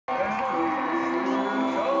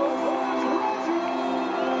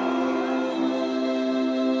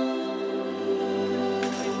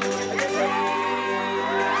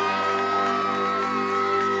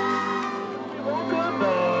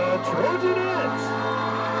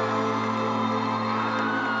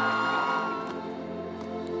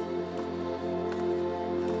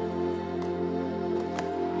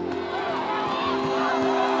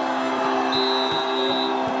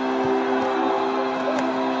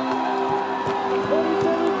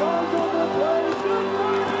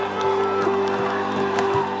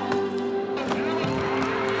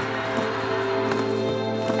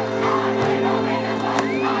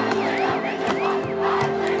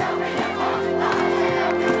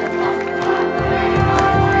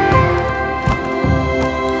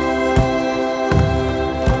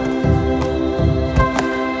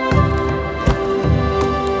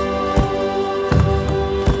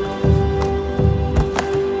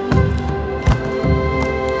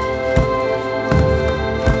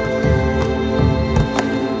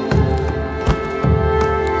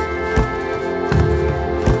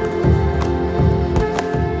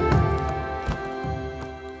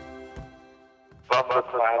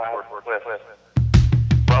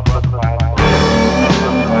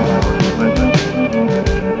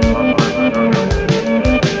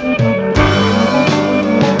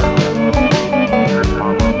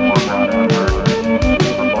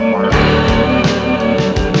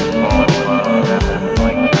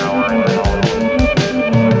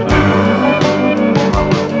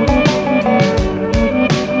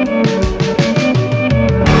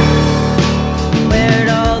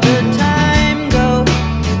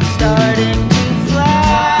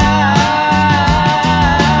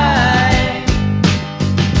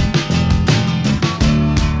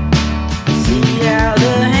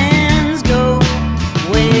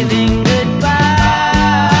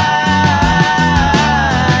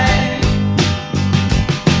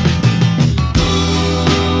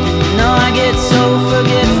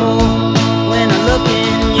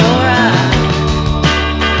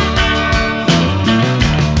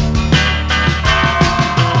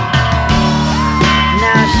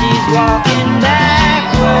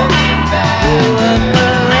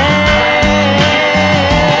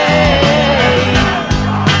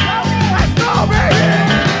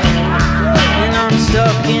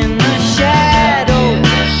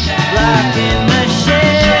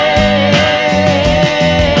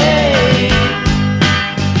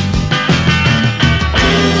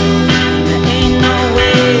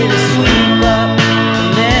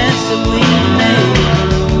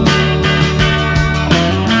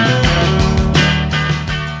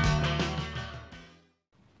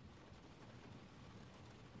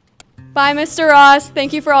Bye, Mr. Ross.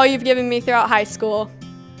 Thank you for all you've given me throughout high school.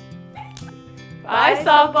 Bye,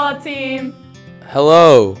 softball team.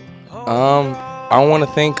 Hello. I want to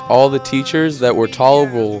thank all the teachers that were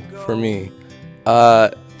tolerable for me.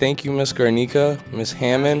 Thank you, Miss Garnica, Miss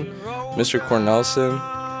Hammond, Mr. Cornelson.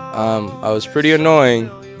 I was pretty annoying.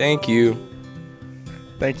 Thank you.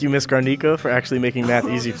 Thank you, Miss Garnica, for actually making math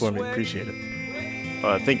easy for me. Appreciate it.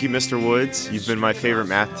 Thank you, Mr. Woods. You've been my favorite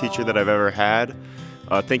math teacher that I've ever had.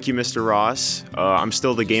 Thank you, Mr. Ross. I'm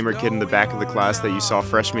still the gamer kid in the back of the class that you saw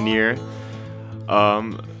freshman year.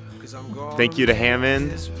 Thank you to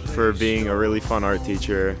Hammond for being a really fun art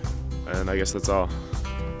teacher. And I guess that's all.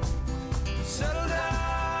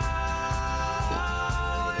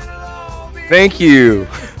 Thank you.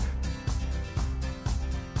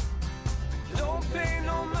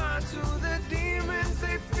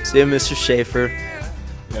 Dear Mr. Schaefer.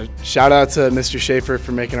 Shout out to Mr. Schaefer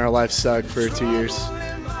for making our lives suck for 2 years.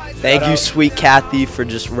 Thank you, sweet Kathy, for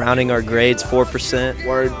just rounding our grades 4%.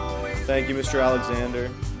 Word. Thank you, Mr. Alexander.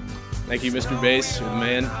 Thank you, Mr. Bass. You're the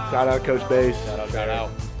man. Shout out, Coach Bass. Shout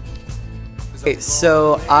out. Okay,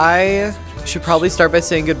 so I should probably start by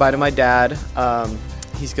saying goodbye to my dad.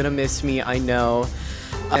 He's gonna miss me, I know.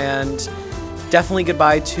 And definitely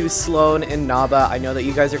goodbye to Sloan and Naba. I know that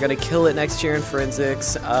you guys are gonna kill it next year in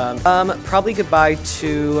forensics. Probably goodbye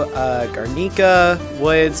to Garnica,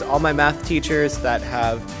 Woods, all my math teachers that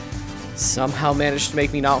have somehow managed to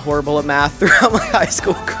make me not horrible at math throughout my high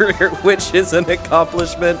school career, which is an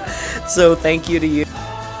accomplishment. So thank you to you.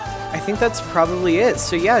 I think that's probably it.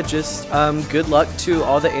 So yeah, just good luck to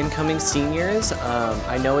all the incoming seniors.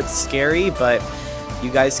 I know it's scary, but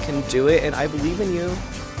you guys can do it, and I believe in you.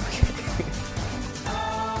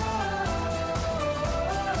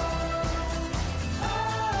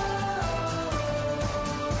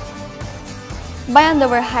 Bye,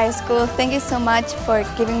 Andover High School. Thank you so much for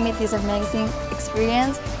giving me this amazing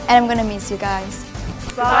experience, and I'm gonna miss you guys.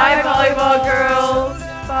 Bye, volleyball girls.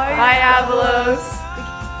 Bye, Avalos.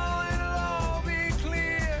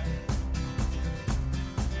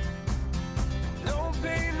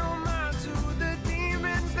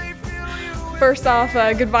 First off,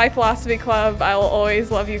 goodbye Philosophy Club. I will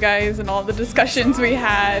always love you guys and all the discussions we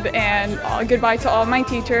had, and goodbye to all my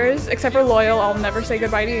teachers, except for Loyal. I'll never say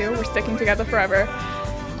goodbye to you. We're sticking together forever.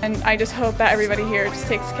 And I just hope that everybody here just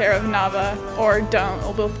takes care of Nava, or don't.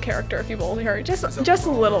 I'll build character if you bully her, just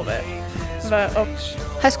a little bit. But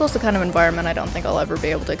high school's the kind of environment I don't think I'll ever be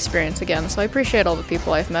able to experience again, so I appreciate all the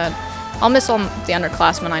people I've met. I'll miss all the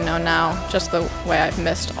underclassmen I know now, just the way I've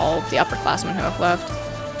missed all the upperclassmen who have left.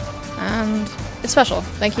 And it's special.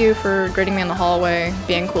 Thank you for greeting me in the hallway,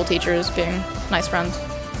 being cool teachers, being nice friends.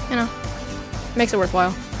 You know, it makes it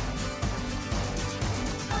worthwhile.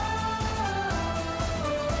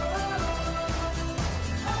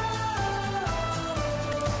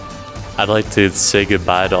 I'd like to say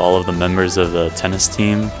goodbye to all of the members of the tennis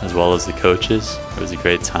team, as well as the coaches. It was a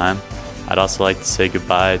great time. I'd also like to say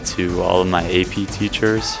goodbye to all of my AP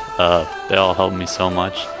teachers. They all helped me so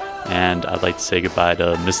much. And I'd like to say goodbye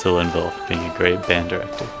to Mr. Linville for being a great band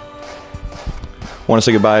director. want to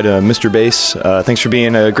say goodbye to Mr. Bass. Thanks for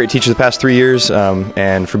being a great teacher the past 3 years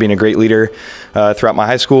and for being a great leader throughout my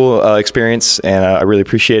high school experience, and I really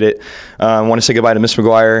appreciate it. I want to say goodbye to Miss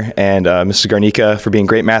McGuire and Mrs. Garnica for being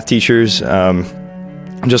great math teachers.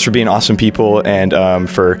 Just for being awesome people and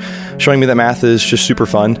for showing me that math is just super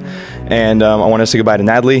fun. And I want to say goodbye to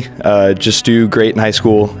Natalie. Just do great in high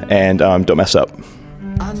school and don't mess up.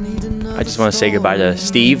 I just want to say goodbye to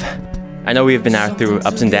Steve. I know we've been out through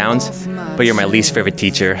ups and downs, but you're my least favorite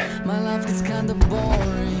teacher.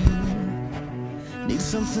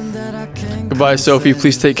 Goodbye, Sophie.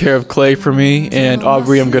 Please take care of Clay for me. And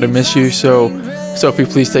Aubrey, I'm going to miss you. So, Sophie,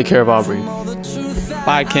 please take care of Aubrey.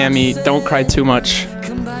 Bye, Cammie. Don't cry too much.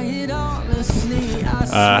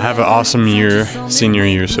 Have an awesome year, senior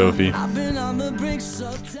year, Sophie.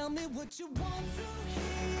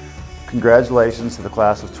 Congratulations to the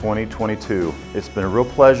class of 2022. It's been a real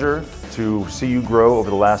pleasure to see you grow over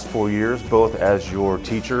the last 4 years, both as your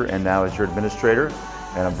teacher and now as your administrator.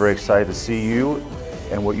 And I'm very excited to see you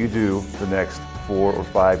and what you do the next 4 or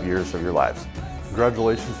 5 years of your lives.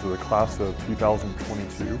 Congratulations to the class of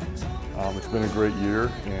 2022. It's been a great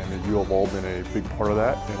year, and you have all been a big part of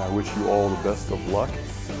that, and I wish you all the best of luck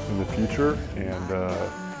in the future, and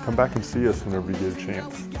come back and see us whenever you get a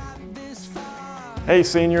chance. Hey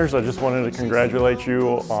seniors, I just wanted to congratulate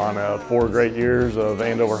you on 4 great years of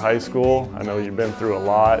Andover High School. I know you've been through a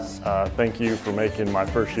lot. Thank you for making my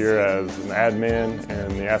first year as an admin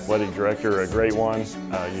and the athletic director a great one.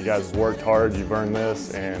 You guys have worked hard, you've earned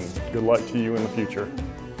this, and good luck to you in the future.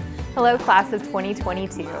 Hello class of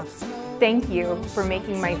 2022. Thank you for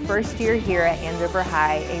making my first year here at Andover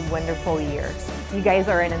High a wonderful year. You guys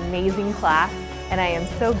are an amazing class, and I am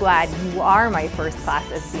so glad you are my first class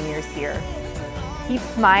of seniors here. Keep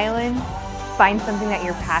smiling, find something that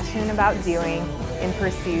you're passionate about doing, and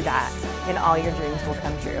pursue that, and all your dreams will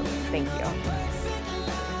come true. Thank you.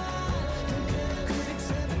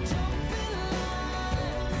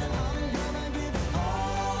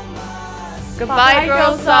 Goodbye,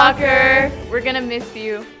 girls soccer. We're gonna miss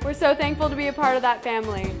you. We're so thankful to be a part of that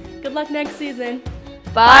family. Good luck next season.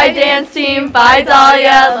 Bye, dance team. Bye,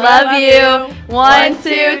 Dahlia. Love you. 1,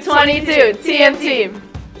 2, 22. TM team.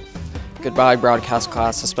 Goodbye, broadcast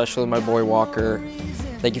class, especially my boy Walker.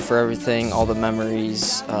 Thank you for everything, all the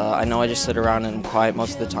memories. I know I just sit around and I'm quiet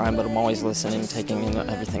most of the time, but I'm always listening, taking in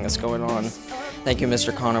everything that's going on. Thank you,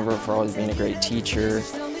 Mr. Conover, for always being a great teacher.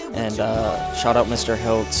 And shout out Mr.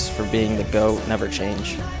 Hiltz for being the GOAT, never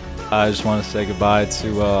change. I just want to say goodbye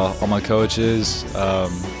to all my coaches.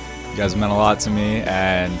 You guys meant a lot to me,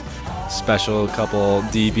 and special couple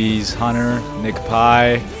DBs, Hunter, Nick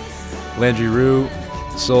Pye, Landry Root,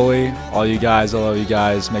 Sully, all you guys, I love you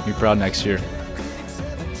guys. Make me proud next year.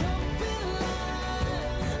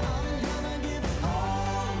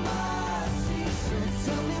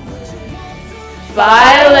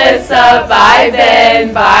 Bye, Alyssa. Bye,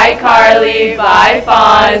 Ben. Bye, Carly. Bye,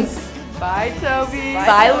 Fonz. Bye, Toby.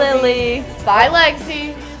 Bye, Lily. Bye,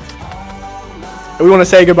 Lexi. We want to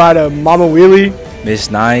say goodbye to Mama Wheelie,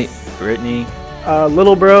 Miss Knight, Brittany,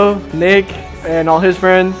 little bro, Nick, and all his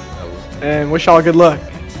friends, and wish y'all good luck.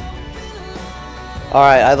 All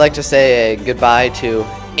right, I'd like to say a goodbye to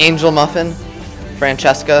Angel Muffin,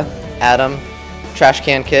 Francesca, Adam, Trash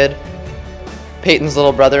Can Kid, Peyton's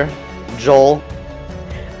little brother, Joel.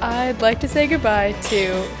 I'd like to say goodbye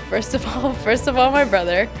to, first of all, my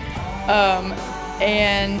brother,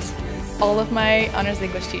 and all of my honors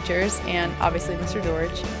English teachers, and obviously Mr.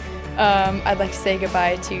 George. I'd like to say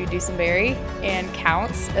goodbye to Dusenberry and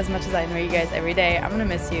Counts. As much as I know you guys every day, I'm gonna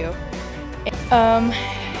miss you.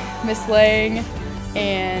 Miss Lang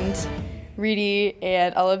and Reedy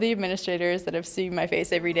and all of the administrators that have seen my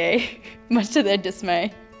face every day, much to their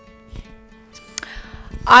dismay.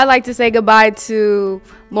 I'd like to say goodbye to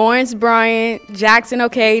Lawrence Bryant, Jackson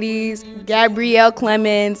O'Cades, Gabrielle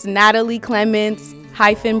Clemens, Natalie Clemens,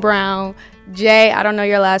 Brown, Jay, I don't know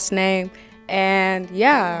your last name, and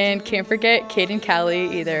yeah. And can't forget Kate and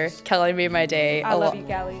Callie either. Callie made my day. I love you,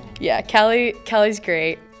 Callie. Yeah, Callie's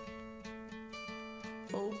great.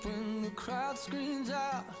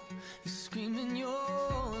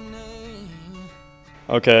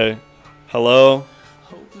 Okay, hello.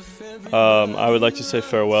 I would like to say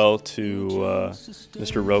farewell to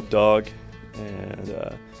Mr. Rope Dog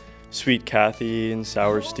and Sweet Kathy and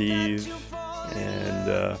Sour Steve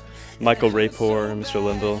and Michael Rapor and Mr.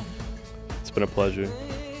 Linville. It's been a pleasure.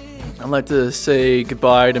 I'd like to say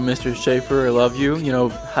goodbye to Mr. Schaefer. I love you. You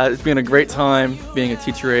know, it's been a great time being a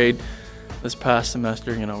teacher aide this past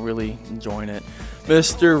semester, you know, really enjoying it.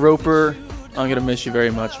 Mr. Roper, I'm going to miss you very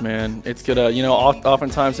much, man. It's going to, you know,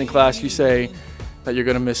 oftentimes in class you say that you're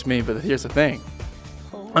going to miss me, but here's the thing.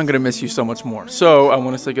 I'm going to miss you so much more. So I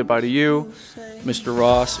want to say goodbye to you. Mr.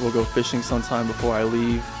 Ross, we'll go fishing sometime before I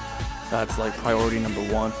leave. That's like priority number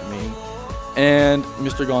 1 for me. And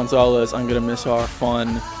Mr. Gonzalez, I'm going to miss our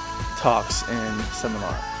fun talks in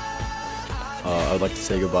seminar. I'd like to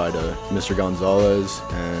say goodbye to Mr. Gonzalez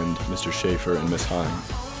and Mr. Schaefer and Miss Hine.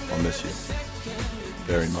 I'll miss you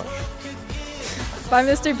very much. Bye,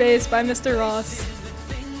 Mr. Bass. Bye, Mr. Ross.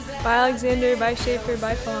 Bye, Alexander. Bye, Schaefer.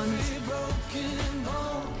 Bye, Fons.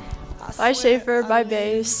 Bye, Schaefer. Bye,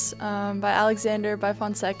 Bass. Bye, Alexander. Bye,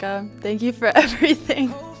 Fonseca. Thank you for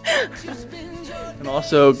everything. And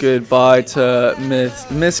also goodbye to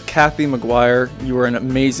Miss Kathy McGuire. You were an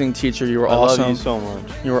amazing teacher. You were awesome. I love you so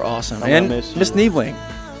much. You were awesome. I'm And gonna miss you. Miss Niebling.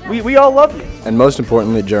 We all love you. And most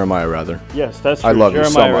importantly, Jeremiah Rather. Yes, that's true. I love Jeremiah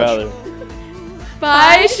you so much. Rather.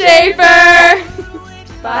 Bye, Schaefer.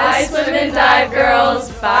 Bye, swim and dive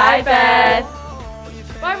girls. Bye, Beth.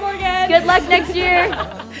 Bye, Morgan. Good luck next year.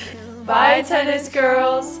 Bye, tennis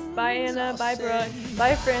girls. Bye, Anna. Bye, Brooke.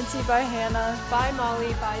 Bye, Francie. Bye, Hannah. Bye,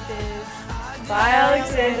 Molly. Bye, Biz. Bye,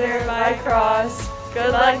 Alexander. Bye, Cross.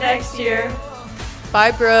 Good luck next year.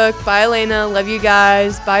 Bye, Brooke. Bye, Elena. Love you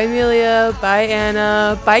guys. Bye, Amelia. Bye,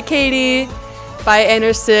 Anna. Bye, Katie. Bye,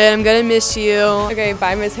 Anderson. I'm gonna miss you. Okay,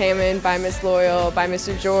 bye, Miss Hammond. Bye, Miss Loyal. Bye,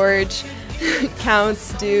 Mr. George.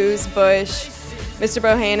 Counts, Dews, Bush. Mr.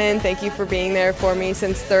 Bohannon, thank you for being there for me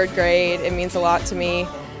since 3rd grade. It means a lot to me.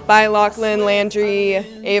 Bye, Lachlan, Landry,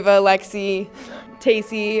 Ava, Lexi,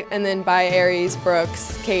 Tacey, and then bye, Aries,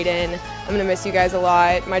 Brooks, Kaden. I'm gonna miss you guys a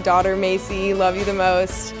lot. My daughter, Macy, love you the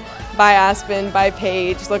most. Bye, Aspen. Bye,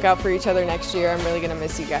 Paige. Look out for each other next year. I'm really gonna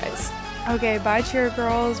miss you guys. Okay, bye, cheer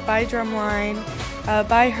girls. Bye, drumline.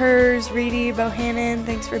 Bye, Hers, Reedy, Bohannon.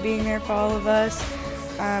 Thanks for being there for all of us.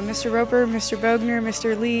 Mr. Roper, Mr. Bogner,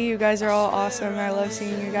 Mr. Lee, you guys are all awesome. I love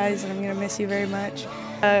seeing you guys, and I'm gonna miss you very much.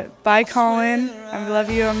 Bye, Colin. I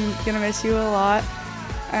love you. I'm gonna miss you a lot.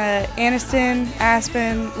 Aniston,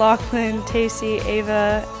 Aspen, Lachlan, Tacey,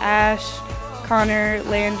 Ava, Ash, Connor,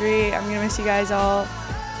 Landry. I'm gonna miss you guys all,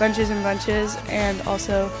 bunches and bunches. And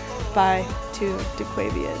also, bye to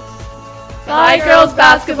DeQuavius. Bye, girls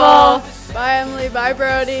basketball. Bye, Emily. Bye,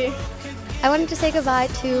 Brody. I wanted to say goodbye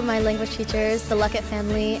to my language teachers, the Luckett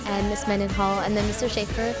family, and Miss Mendenhall, and then Mr.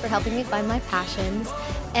 Schaefer for helping me find my passions.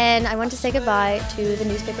 And I want to say goodbye to the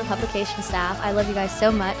newspaper publication staff. I love you guys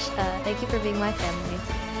so much. Thank you for being my family.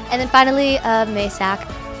 And then finally, Maysack.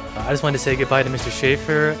 I just wanted to say goodbye to Mr.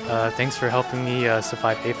 Schaefer. Thanks for helping me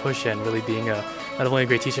survive A-Push and really being not only a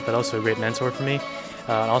great teacher, but also a great mentor for me.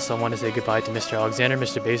 Also, I want to say goodbye to Mr. Alexander,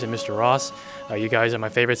 Mr. Bass, and Mr. Ross. You guys are my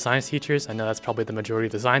favorite science teachers. I know that's probably the majority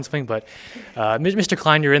of the science wing, but Mr.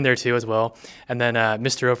 Klein, you're in there too as well. And then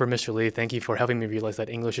Mr. Roper, Mr. Lee, thank you for helping me realize that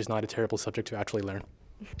English is not a terrible subject to actually learn.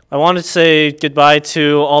 I wanted to say goodbye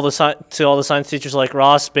to all the science teachers like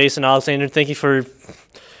Ross, Bass, and Alexander. Thank you for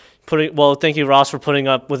thank you, Ross, for putting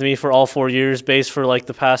up with me for all 4 years. Bass for like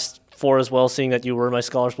the past 4 as well, seeing that you were my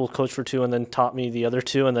Scholars Bowl coach for 2 and then taught me the other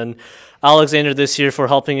 2. And then Alexander this year for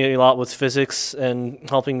helping me a lot with physics and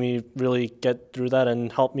helping me really get through that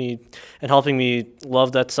and helping me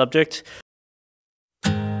love that subject.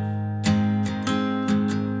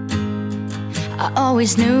 I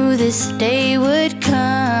always knew this day would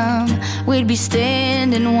come. We'd be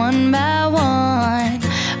standing one by one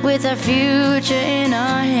with our future in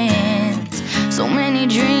our hands. So many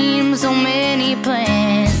dreams, so many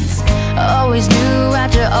plans. I always knew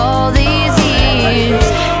after all these years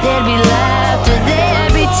there'd be laughter,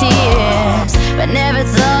 there'd be tears, but never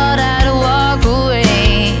thought I'd walk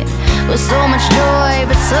away with so much joy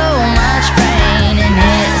but so much pain. And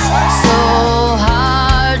it's so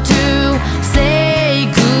hard to say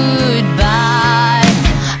goodbye,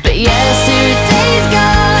 but yesterday's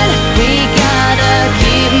gone, we gotta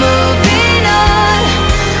keep moving on.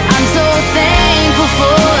 I'm so thankful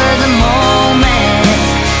for the moment,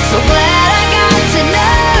 so glad I got to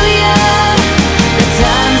know you. The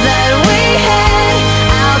times that we had,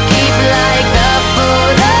 I'll keep like the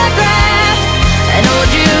photograph and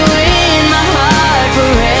hold you in my heart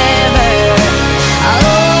forever. I'll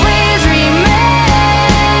always remember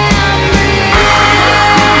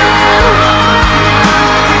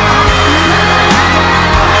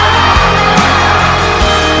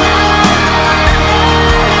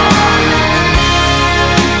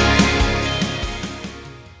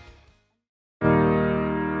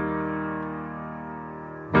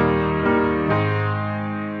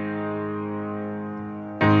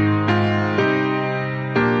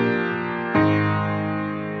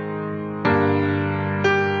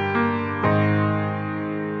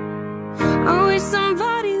I wish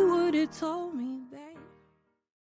somebody would have told